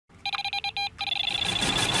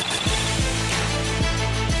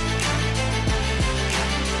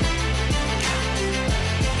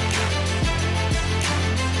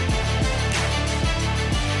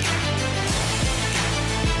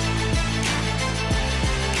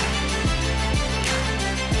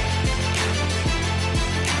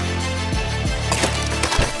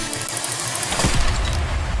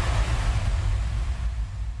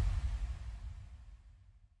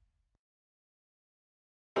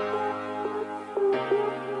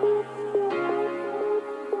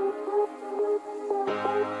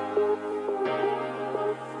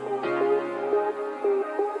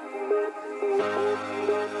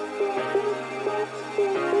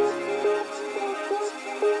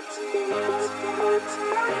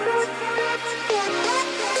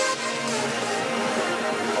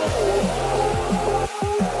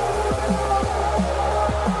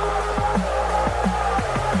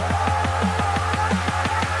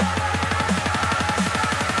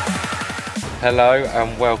Hello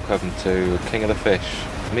and welcome to King of the Fish.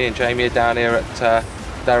 Me and Jamie are down here at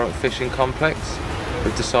Darenth Fishing Complex.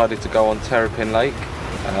 We've decided to go on Terrapin Lake,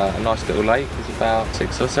 a nice little lake. There's about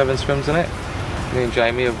 6 or 7 swims in it. Me and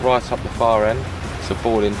Jamie are right up the far end. It's a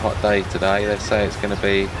boiling hot day today. They say it's going to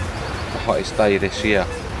be the hottest day this year.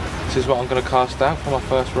 This is what I'm going to cast out for my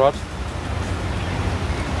first rod.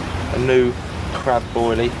 A new crab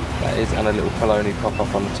boilie, that is, and a little polony pop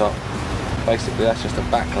up on the top. Basically that's just a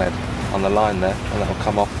back lead on the line there, and that'll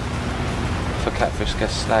come off for catfish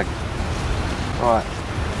gets snagged. Right,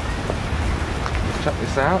 check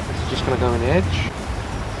this out. This is just going to go in the edge.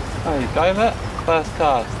 There you go, look. First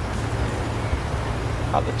cast.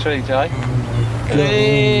 Up the tree, Jay.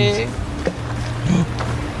 Hey.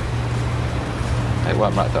 It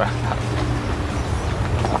won't wrap around that.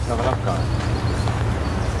 Let's have a look, guys.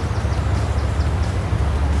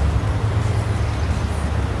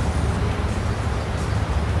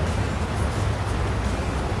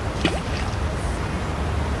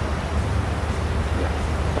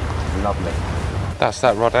 Lovely. That's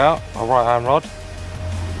that rod out, a right hand rod.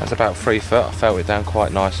 That's about 3 foot. I felt it down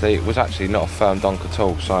quite nicely. It was actually not a firm donk at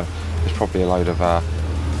all, so there's probably a load of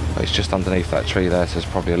it's just underneath that tree there, so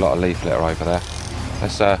there's probably a lot of leaf litter over there.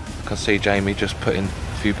 Let's I can see Jamie just putting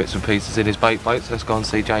a few bits and pieces in his bait boat, so let's go and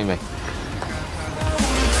see Jamie.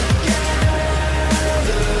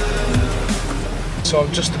 So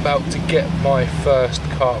I'm just about to get my first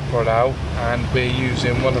carp rod out, and we're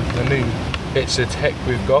using one of the new bits of tech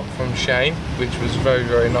we've got from Shane, which was very,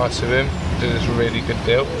 very nice of him. Did us a really good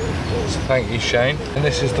deal, so thank you, Shane. And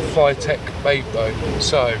this is the Flytech bait boat.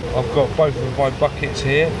 So I've got both of my buckets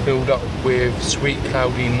here filled up with sweet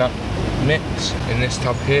cloudy nut mix in this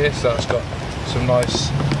tub here. So that's got some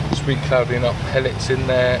nice sweet cloudy nut pellets in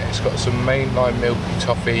there. It's got some mainline milky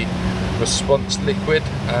toffee response liquid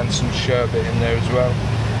and some sherbet in there as well,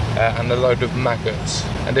 and a load of maggots.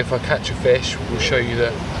 And if I catch a fish, we'll show you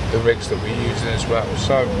the rigs that we're using as well.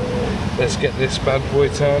 So let's get this bad boy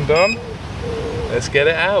turned on. Let's get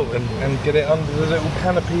it out and get it under the little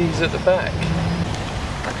canopies at the back.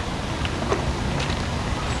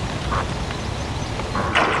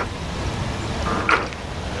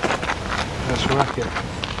 Let's rack it.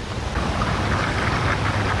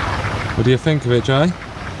 What do you think of it, Jay?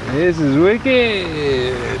 This is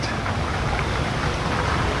wicked.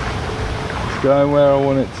 It's going where I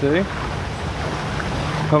want it to.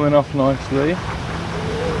 Coming off nicely.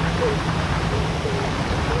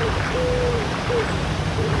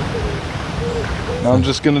 Now I'm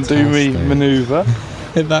just going to do me manoeuvre.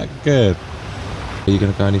 Isn't that good? Are you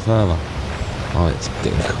going to go any further? Oh, it's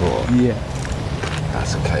getting caught. Yeah.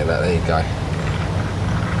 That's okay, there you go.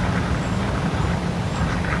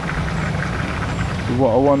 So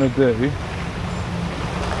what I want to do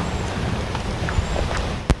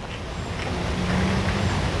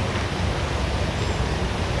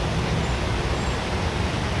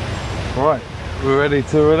right, we're ready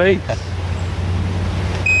to release.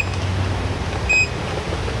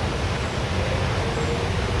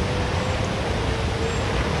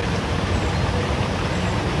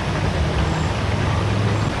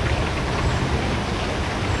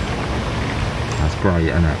 That's great,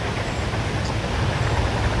 isn't it?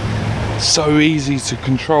 So easy to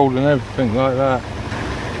control and everything like that.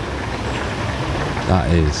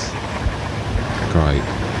 That is great.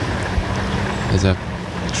 There's a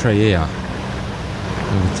tree here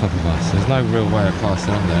over the top of us. There's no real way of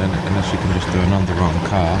casting on there unless you can just do an underarm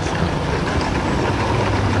cast.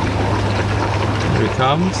 Here it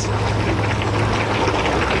comes.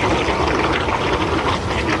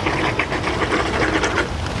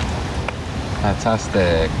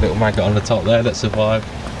 Fantastic. Little maggot on the top there that survived.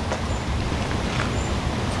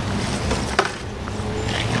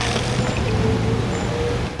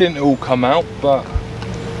 Didn't all come out, but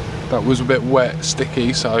that was a bit wet,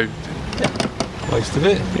 sticky, so yeah. Most of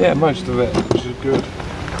it? Yeah, most of it, which is good.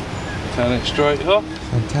 Turn it straight off.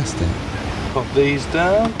 Fantastic. Pop these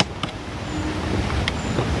down.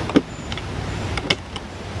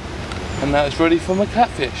 And now it's ready for my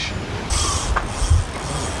catfish.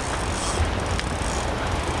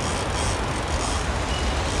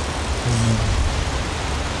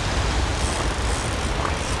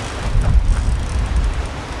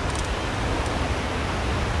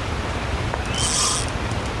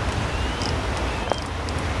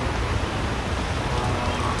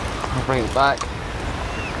 Bring it back.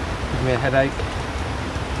 Give me a headache.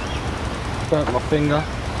 Burnt my finger.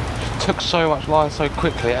 It took so much line so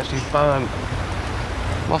quickly, it actually burnt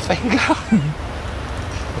my finger.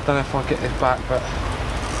 I don't know if I'll get this back, but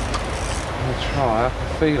I'm gonna try. I can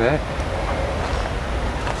feel it.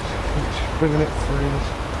 Just bringing it through.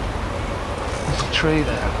 There's a tree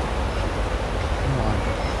there. Come on.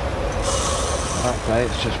 That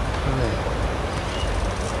bait's just pulling.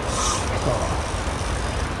 Oh.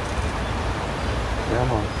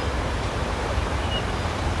 Come on.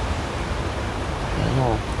 Come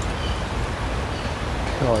on.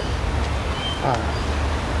 God. Ah.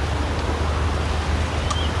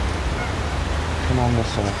 Come on,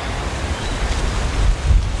 this one.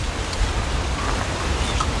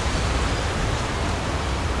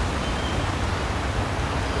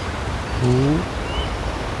 Ooh.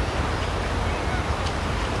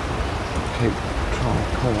 Keep trying to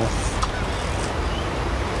pull off.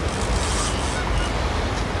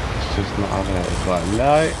 It's just not having it. It's like,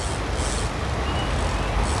 no.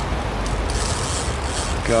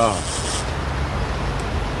 God.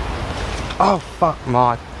 Oh, fuck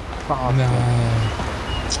my. Fuck. No.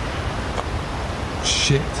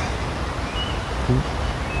 Shit. Ooh.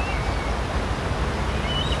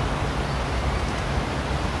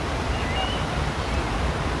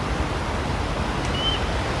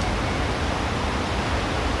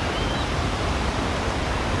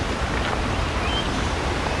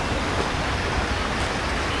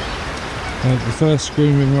 The first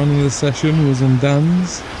screaming run of the session was on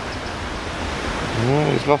Dan's.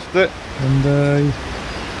 Oh, he's lost it. And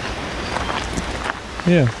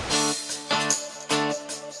yeah.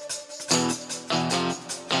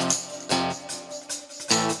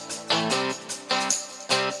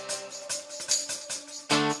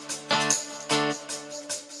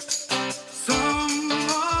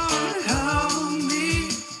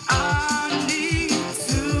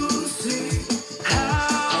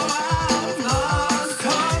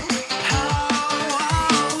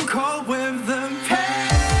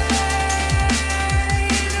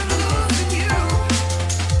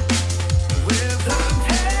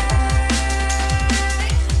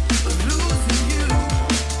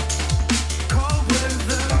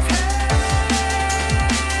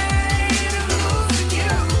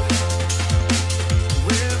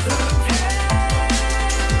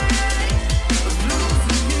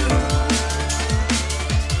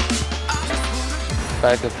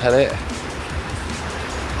 Bag of pellet.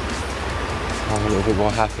 I'm a little bit more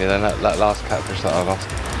happy than that last catfish that I lost.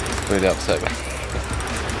 Really upset me.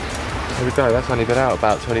 There we go, that's only been out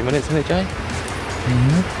about 20 minutes, isn't it, Jay?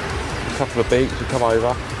 Mm-hmm. A couple of beaks, we come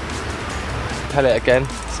over. Pellet again,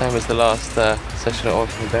 same as the last session at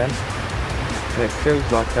Oyster Ben. And it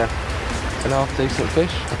feels like an half decent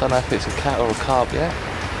fish. I don't know if it's a cat or a carp yet.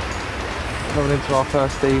 Coming into our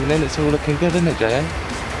first evening, it's all looking good, isn't it, Jay?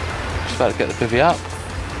 Just about to get the bivvy up.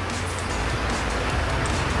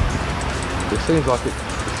 It seems like it's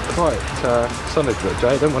quite solid, look,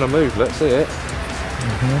 Jay. Don't want to move, let's see it.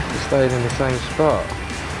 Mm-hmm. It's staying in the same spot.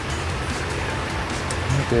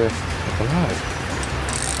 Maybe, I don't know.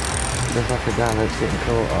 There's like a down there, it's getting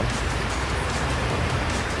caught on.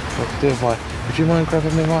 What to do with my... Would you mind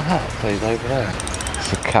grabbing me my hat, please, over there?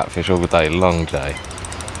 It's a catfish all day long, Jay.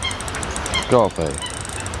 Gotta be.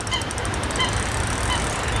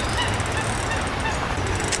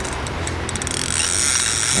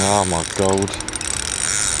 Oh my god.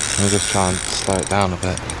 Let me just try and slow it down a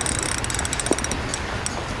bit.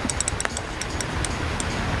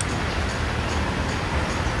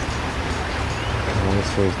 Oh, this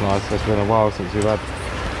feels nice. It's been a while since we've had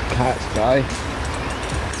cats, Jay.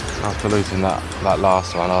 After losing that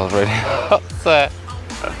last one, I was really upset.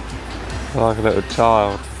 Like a little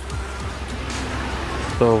child.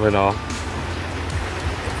 Storming off.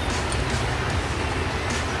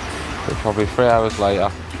 So probably 3 hours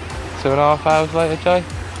later. 2.5 hours later, Jay,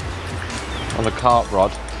 on a carp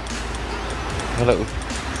rod, a little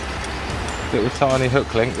tiny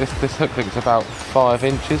hook link. This hook link's about 5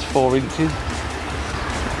 inches, 4 inches.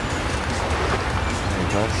 There you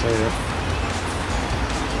go, see it.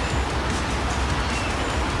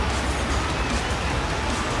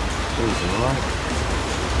 She's alright.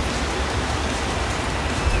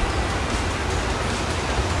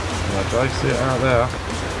 Yeah, Jay, see it out there.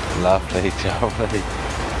 Lovely, Joey.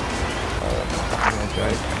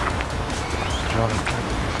 Jake. John,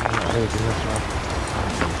 this one.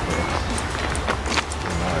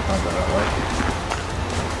 No, I can't go that way.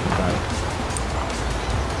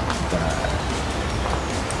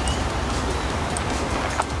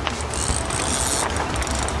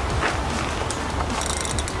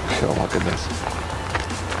 Oh my goodness.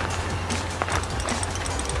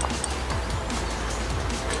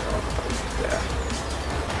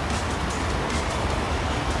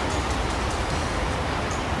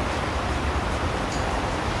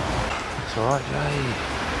 It's alright, Jay.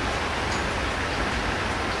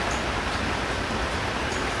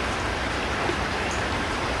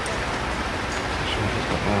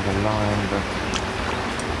 another line, but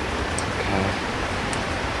okay.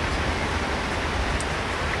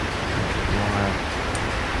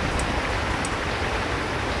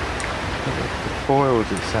 Look at the boils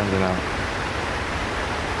it's sending out.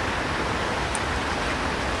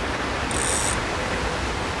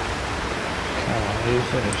 Come on, are you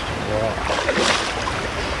finished? What?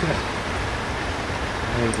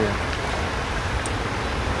 Amazing.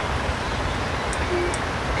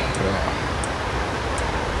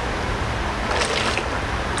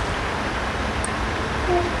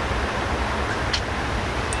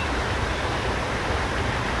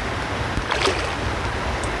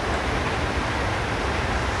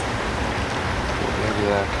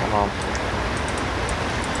 There, come on.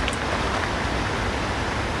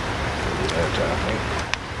 There, I think.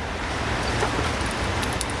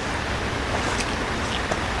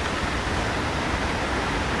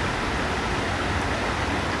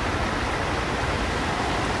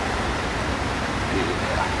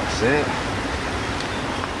 That's it.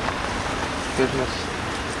 Goodness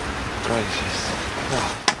gracious. Oh,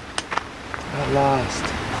 at last.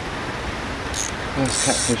 First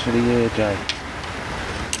catfish of the year, Jay.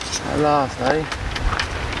 At last, eh?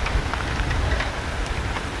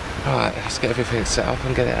 Right, let's get everything set up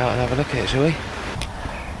and get it out and have a look at it, shall we?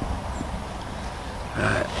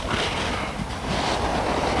 Right.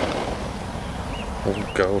 All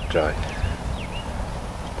gold, Jay.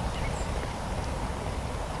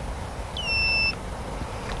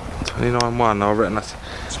 $29.1, I reckon that's...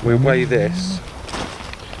 We weigh this.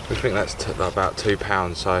 We think that's about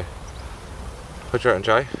 £2, so... What do you reckon,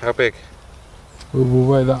 Jay? How big? We'll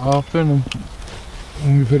weigh that after, and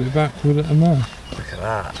when we put it back, we'll let them know. Look at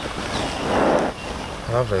that.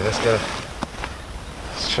 Lovely, let's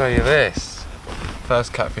show you this.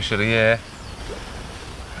 First catfish of the year.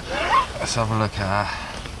 Let's have a look at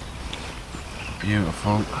her.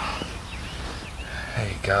 Beautiful. There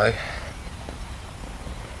you go.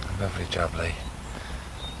 Lovely jubbly.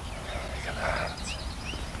 Look at that.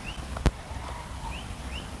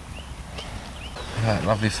 Yeah,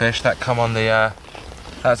 lovely fish. That come on the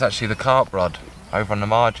that's actually the carp rod over on the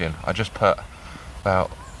margin. I just put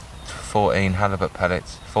about 14 halibut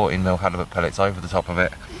pellets, 14mm halibut pellets over the top of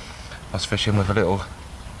it. I was fishing with a little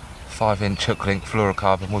 5-inch hook link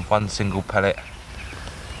fluorocarbon with one single pellet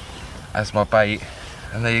as my bait,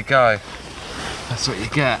 and there you go. That's what you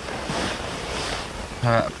get.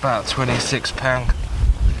 About £26.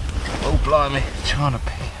 Oh blimey, trying to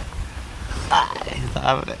pee. He's not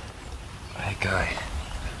having it. There you go.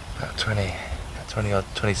 About 20 odd,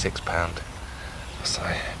 £26. So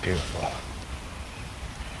beautiful.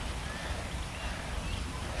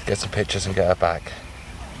 Let's get some pictures and get her back.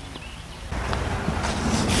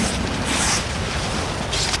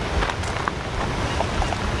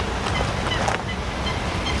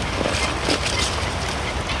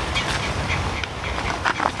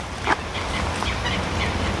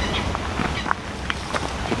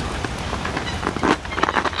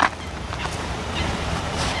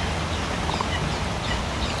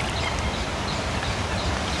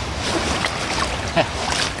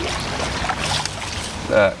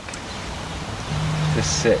 Look,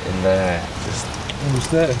 just sitting there,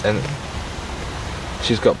 Almost there. And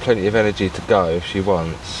she's got plenty of energy to go if she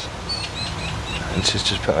wants, and she's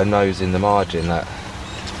just put her nose in the margin. That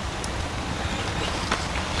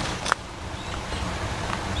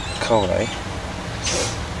cool, eh?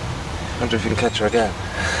 Wonder if you can catch her again.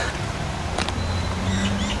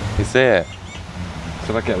 You see it?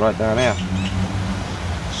 Should I get right down here?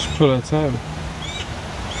 Just pull her toe.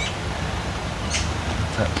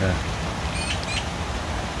 Touch her.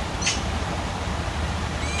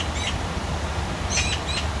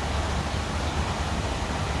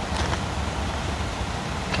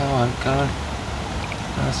 Go on, go on.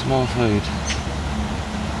 Have some more food.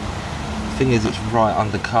 The thing is, it's right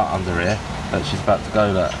undercut under here, but she's about to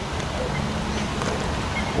go there.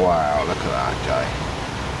 Wow, look at that, Jay.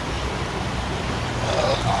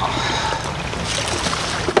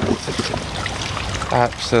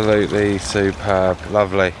 Absolutely superb,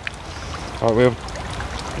 lovely. Right, we'll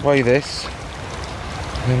weigh this,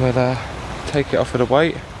 and then we'll take it off with a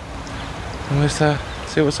weight, and we'll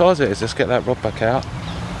see what size it is. Let's get that rod back out,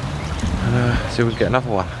 and see if we can get another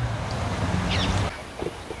one.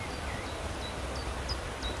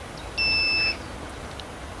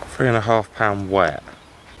 £3.5 wet.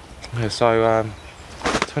 Yeah, so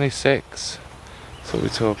 26. So we're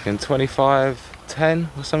talking 25.10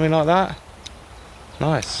 or something like that.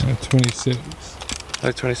 Nice. 26.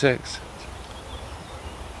 No, 26.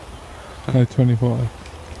 No, 25.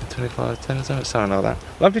 25.10 or something like that.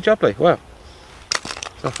 Lovely jubbly. Well,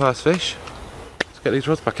 it's our first fish. It's get these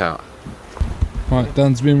rods back out. Right,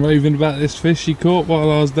 Dan's been raving about this fish he caught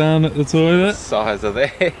while I was down at the toilet. Size of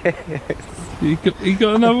this. He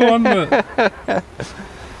got another one, look.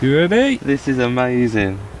 You ready? This is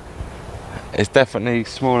amazing. It's definitely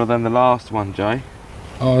smaller than the last one, Jay.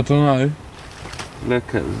 Oh, I don't know.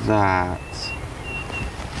 Look at that.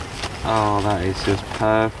 Oh, that is just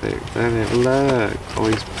perfect, isn't it? Look. Oh,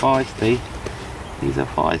 he's feisty. He's a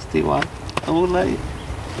feisty one. Oh, look.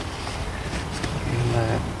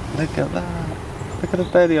 Look at that. Look at the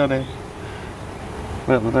belly on him.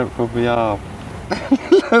 Look, they don't probably arm.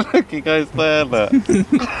 Look, he goes there, look.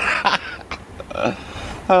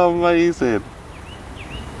 How amazing.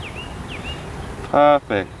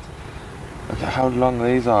 Perfect. Look at how long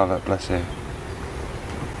these are, look, bless him.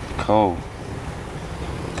 Cool.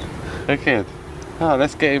 Wicked. Oh,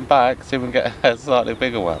 let's get him back, see if we can get a slightly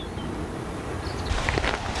bigger one.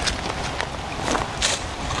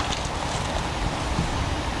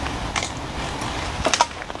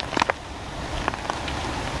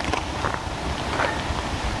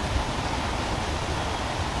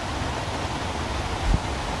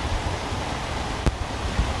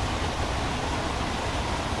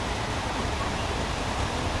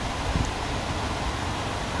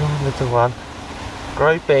 Come on, little one.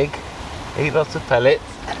 Grow big. Eat lots of pellets.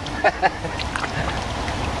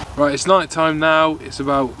 Right, it's night time now. It's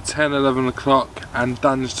about 10-11 o'clock and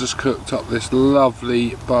Dan's just cooked up this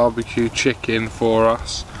lovely barbecue chicken for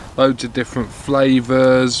us. Loads of different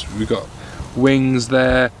flavours. We've got wings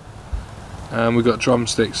there and we've got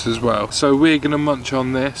drumsticks as well. So we're going to munch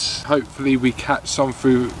on this. Hopefully we catch some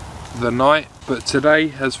through the night. But today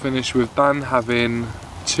has finished with Dan having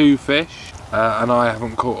 2 fish and I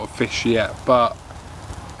haven't caught a fish yet. But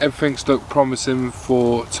everything's looked promising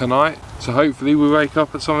for tonight, so hopefully we wake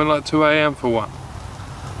up at something like 2 AM for one.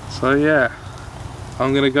 So yeah,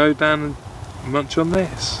 I'm gonna go down and munch on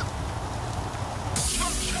this.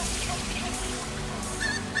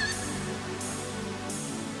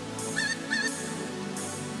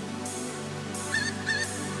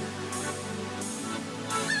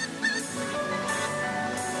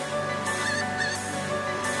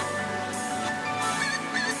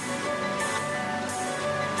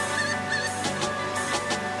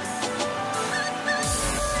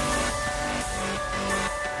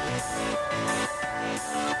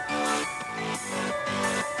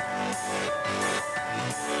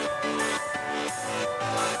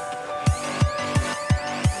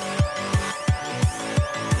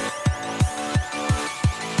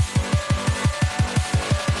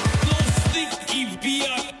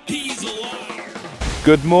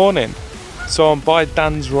 Good morning. So I'm by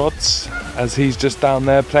Dan's rods as he's just down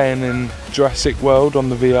there playing in Jurassic World on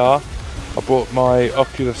the VR. I brought my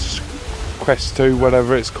Oculus Quest 2,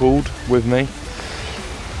 whatever it's called, with me.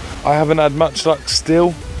 I haven't had much luck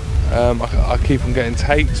still. I keep on getting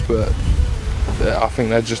takes, but I think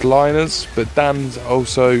they're just liners. But Dan's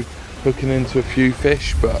also hooking into a few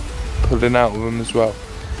fish, but pulling out of them as well.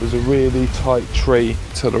 There's a really tight tree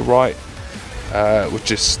to the right,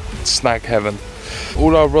 which is snag heaven.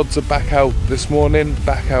 All our rods are back out this morning,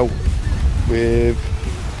 back out with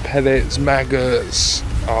pellets, maggots.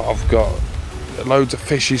 I've got loads of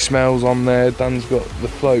fishy smells on there. Dan's got the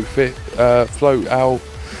float out.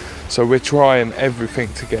 So we're trying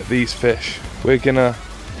everything to get these fish. We're gonna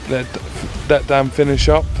let Dan finish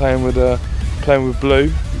up playing with Blue,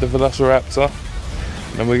 the Velociraptor,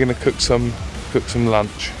 and we're gonna cook some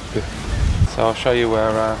lunch. So I'll show you where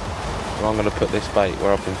I'm going to put this bait,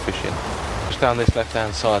 where I've been fishing. Just down this left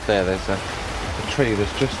hand side there, there's a tree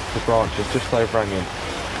that's just, the branches just overhanging.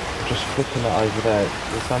 I'm just flicking that over there.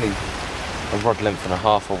 It's only a rod length and a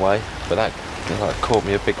half away, but that caught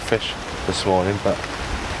me a big fish this morning. But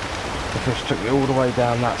the fish took me all the way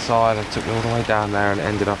down that side and took me all the way down there and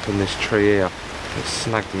ended up in this tree here. It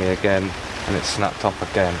snagged me again and it snapped off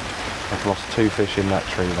again. I've lost 2 fish in that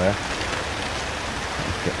tree there.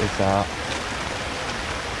 Let's get this out.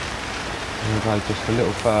 And we'll go just a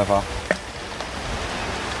little further.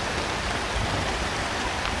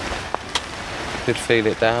 Did feel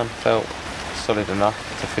it down, felt solid enough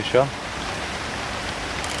to fish on.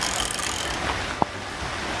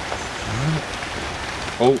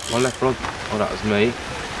 Oh, my left rod. Oh, that was me.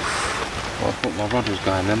 Well, I thought my rod was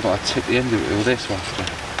going then, but I took the end of it with this one.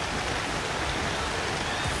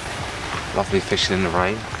 Lovely fishing in the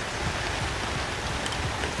rain.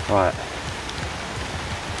 Right.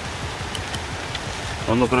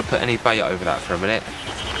 I'm not going to put any bait over that for a minute.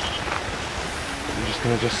 I'm just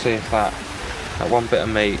going to see if that one bit of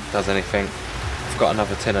meat does anything. I've got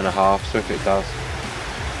another 10.5, so if it does,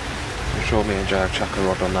 I'm sure me and Joe will chuck a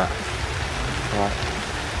rod on that. Right.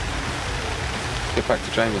 get back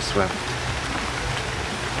to Jamie's swim.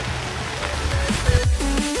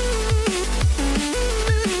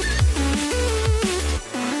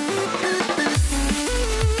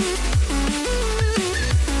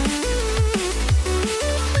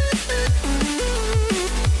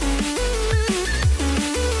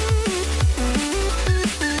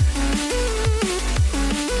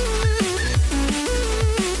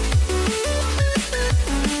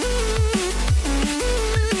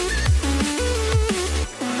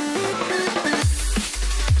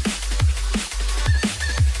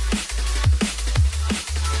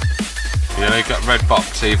 You know, you've got red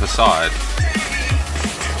box either side.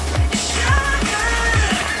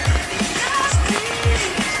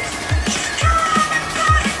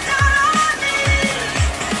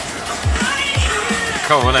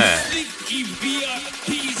 Cool, isn't it?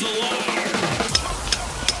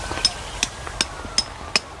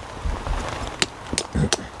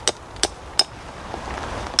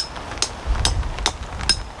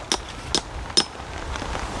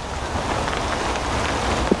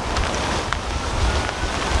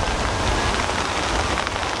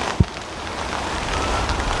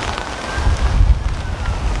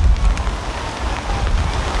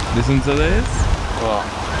 Listen to this. What?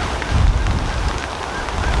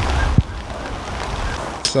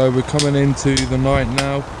 So we're coming into the night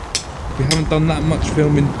now. We haven't done that much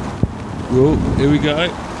filming. Whoa, here we go.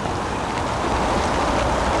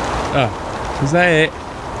 Ah, is that it?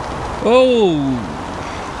 Oh!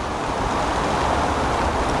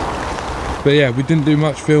 But yeah, we didn't do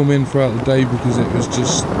much filming throughout the day because it was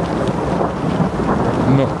just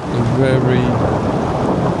not a very...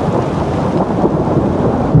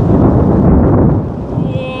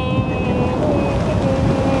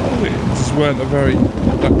 weren't a very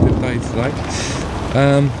productive day today,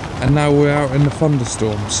 and now we're out in the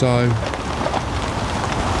thunderstorm, so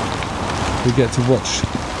we get to watch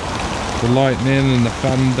the lightning and the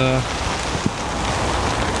thunder,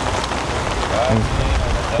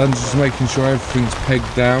 and just making sure everything's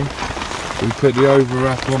pegged down. We put the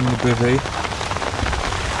overwrap on the bivvy,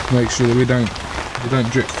 make sure that we don't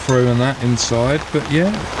drip through and that inside. But yeah,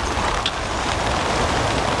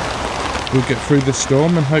 we'll get through the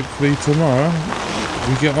storm and hopefully tomorrow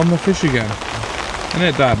we get on the fish again. Isn't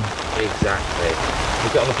it, Dad? Exactly.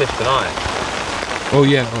 We'll get on the fish tonight. Oh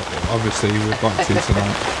yeah, obviously we'd like to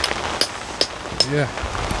tonight. But yeah,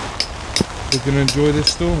 we're going to enjoy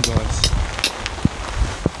this storm, guys.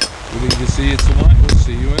 We'll either see you tonight or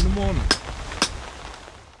see you in the morning.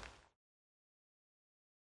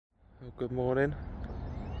 Well, good morning.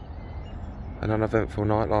 An uneventful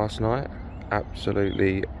night last night.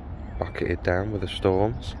 Absolutely bucketed down with the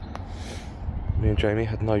storms. Me and Jamie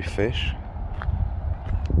had no fish.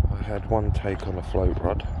 I had one take on a float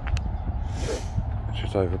rod, which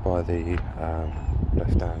was over by the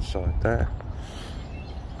left hand side there.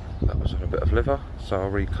 That was on a bit of liver, so I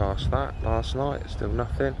recast that last night. Still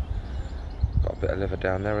nothing. Got a bit of liver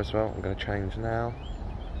down there as well. I'm going to change now.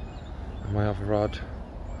 And my other rod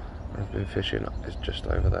I've been fishing is just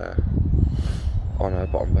over there on a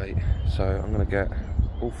bottom bait. So I'm going to get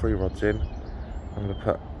all 3 rods in. I'm going to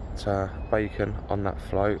put bacon on that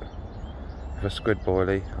float with a squid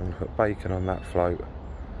boilie. I'm going to put bacon on that float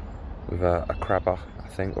with a crabber, I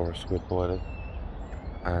think, or a squid boilie.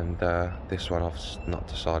 And this one I've not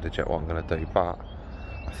decided yet what I'm going to do, but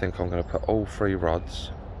I think I'm going to put all 3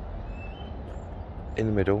 rods in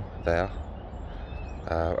the middle there,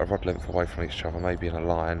 a rod length away from each other, maybe in a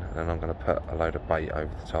line, and I'm going to put a load of bait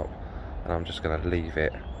over the top, and I'm just going to leave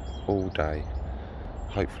it all day.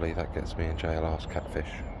 Hopefully that gets me and Jay a last catfish.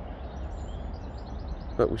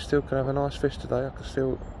 But we still can have a nice fish today. I can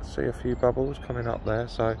still see a few bubbles coming up there,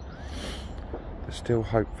 so there's still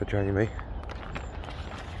hope for Jamie.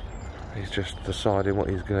 He's just deciding what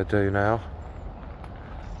he's going to do now.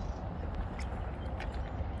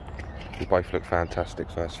 We both look fantastic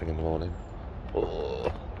first thing in the morning.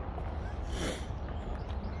 Oh.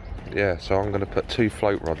 Yeah, so I'm going to put 2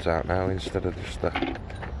 float rods out now instead of just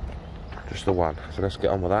the one. So let's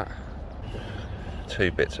get on with that.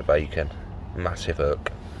 2 bits of bacon, massive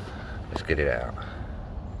hook. Let's get it out.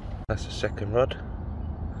 That's the second rod.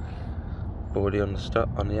 Boilie on the stop,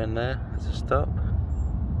 on the end there. There's a stop.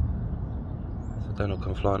 So don't all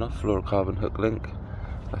come flying off. Fluorocarbon hook link.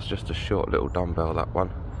 That's just a short little dumbbell, that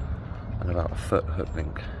one, and about a foot hook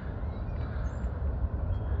link.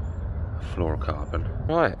 Fluorocarbon.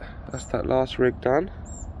 Right, that's that last rig done.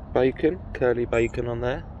 Bacon, curly bacon on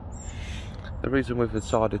there. The reason we've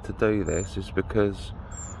decided to do this is because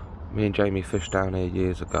me and Jamie fished down here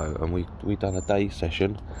years ago, and we done a day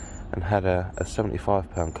session and had a 75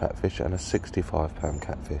 pound catfish and a 65 pound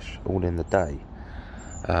catfish all in the day.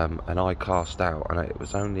 and I cast out, and it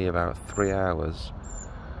was only about 3 hours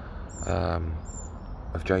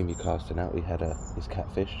of Jamie casting out. He had his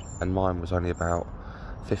catfish, and mine was only about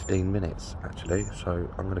 15 minutes actually. So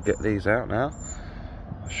I'm going to get these out now.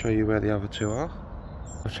 I'll show you where the other two are.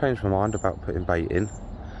 I've changed my mind about putting bait in,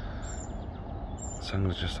 so I'm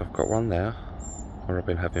going to I've got one there where I've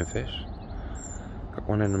been having fish, got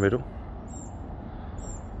one in the middle,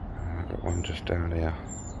 and I've got one just down here.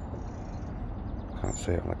 Can't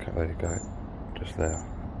see it on the cat, there you go, just there.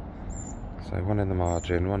 So one in the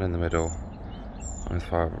margin, one in the middle, and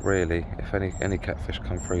if I really, if any catfish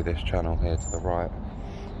come through this channel here to the right,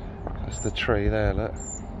 that's the tree there, look.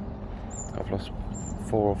 I've lost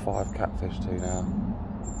 4 or 5 catfish to now.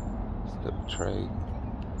 It's a little tree.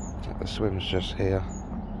 The swim's just here.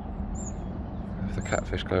 If the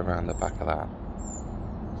catfish go around the back of that,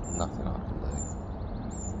 there's nothing I can do.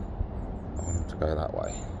 I want them to go that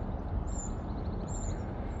way.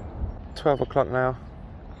 12 o'clock now.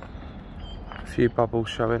 A few bubbles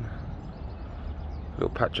showing. A little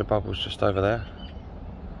patch of bubbles just over there.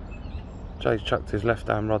 Jay's chucked his left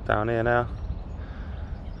hand rod down here now.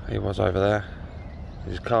 He was over there.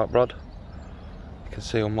 His carp rod. You can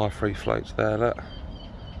see all my 3 floats there, look.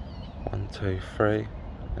 1, 2, 3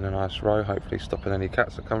 in a nice row, hopefully stopping any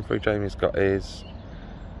cats that come through. Jamie's got his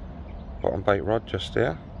bottom bait rod just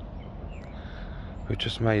here. We've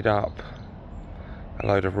just made up a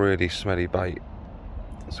load of really smelly bait.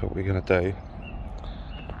 So what we're going to do,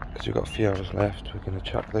 because we've got a few hours left, we're going to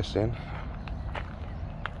chuck this in.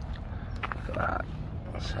 Look at that.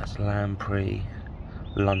 So that's lamprey,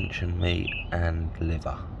 luncheon meat and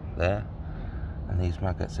liver there. And these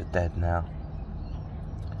maggots are dead now,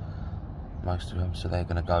 most of them, so they're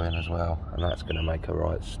going to go in as well, and that's going to make a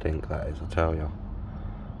right stink, that is, I tell you.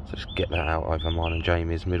 So just get that out over mine and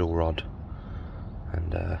Jamie's middle rod,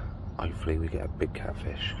 and hopefully we get a big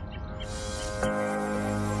catfish.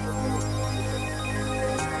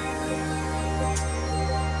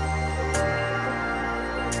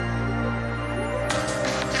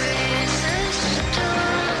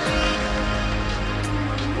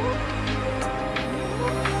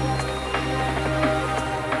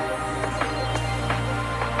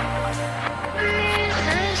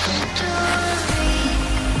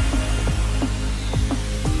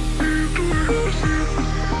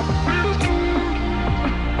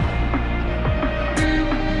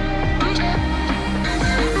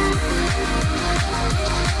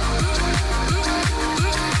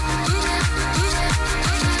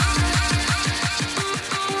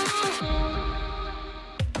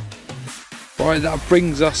 Right, that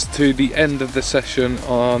brings us to the end of the session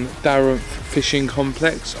on Darenth Fishing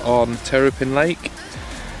Complex on Terrapin Lake.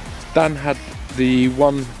 Dan had the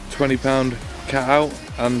 1 20-pound cat out,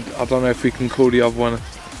 and I don't know if we can call the other one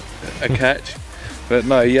a catch, but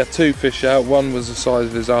no, he had 2 fish out. One was the size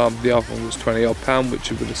of his arm, the other one was 20 odd pound, which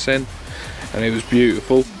you would have seen, and it was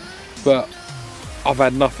beautiful. But I've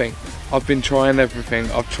had nothing. I've been trying everything.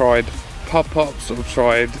 I've tried pop-ups, I've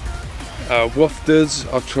tried wafters,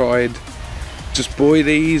 I've tried just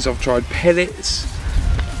boilies, I've tried pellets,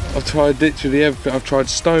 I've tried literally everything. I've tried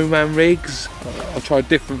snowman rigs, I've tried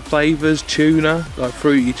different flavours, tuna, like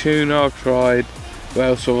fruity tuna. I've tried, what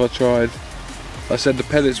else have I tried? I said the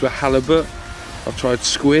pellets were halibut. I've tried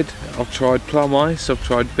squid, I've tried plum ice, I've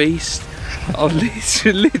tried beast. I've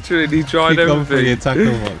literally tried everything. Gone through your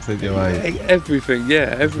tackle box, did you, mate? Everything,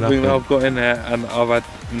 yeah, everything that I've got in there, and I've had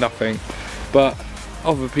nothing. But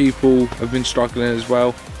other people have been struggling as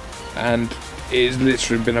well, and it's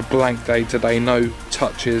literally been a blank day today, no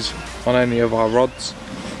touches on any of our rods.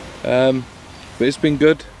 But it's been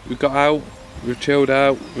good. We've got out, we've chilled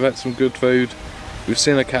out, we've had some good food, we've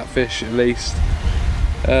seen a catfish at least.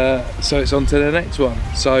 So it's on to the next one.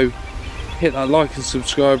 So hit that like and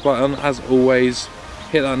subscribe button as always.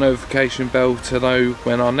 Hit that notification bell to know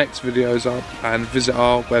when our next video is up, and visit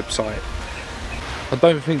our website. I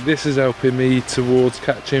don't think this is helping me towards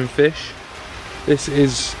catching fish. This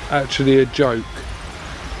is actually a joke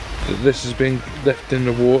that this has been left in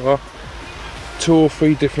the water. 2 or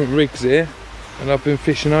 3 different rigs here, and I've been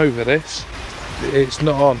fishing over this. It's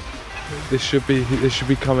not on. This should be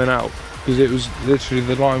coming out, because it was literally,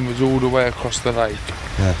 the line was all the way across the lake.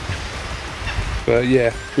 Yeah. But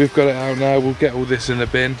yeah, we've got it out now. We'll get all this in the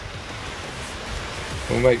bin.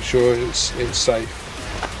 We'll make sure it's safe.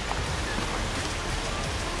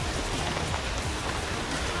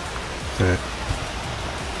 Yeah.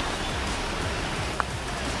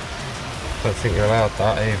 I don't think you're allowed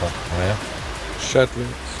that either, are you?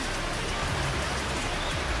 Shadlings.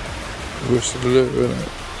 Whistle a little, innit?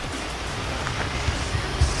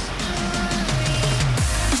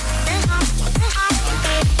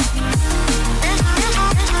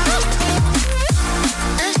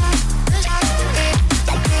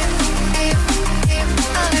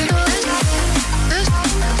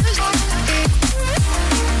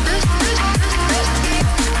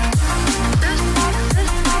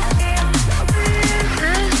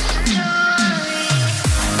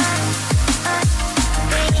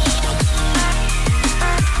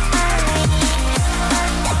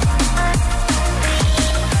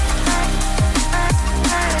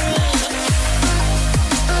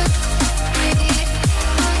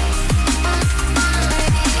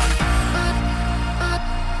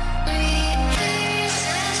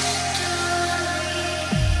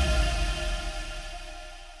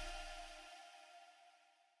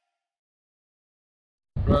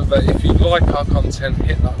 Remember, if you like our content,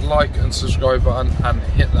 hit that like and subscribe button and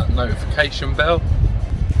hit that notification bell.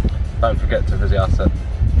 Don't forget to visit us at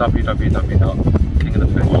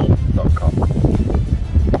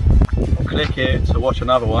www.kingofthefish.com. Click here to watch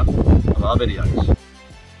another one of our videos.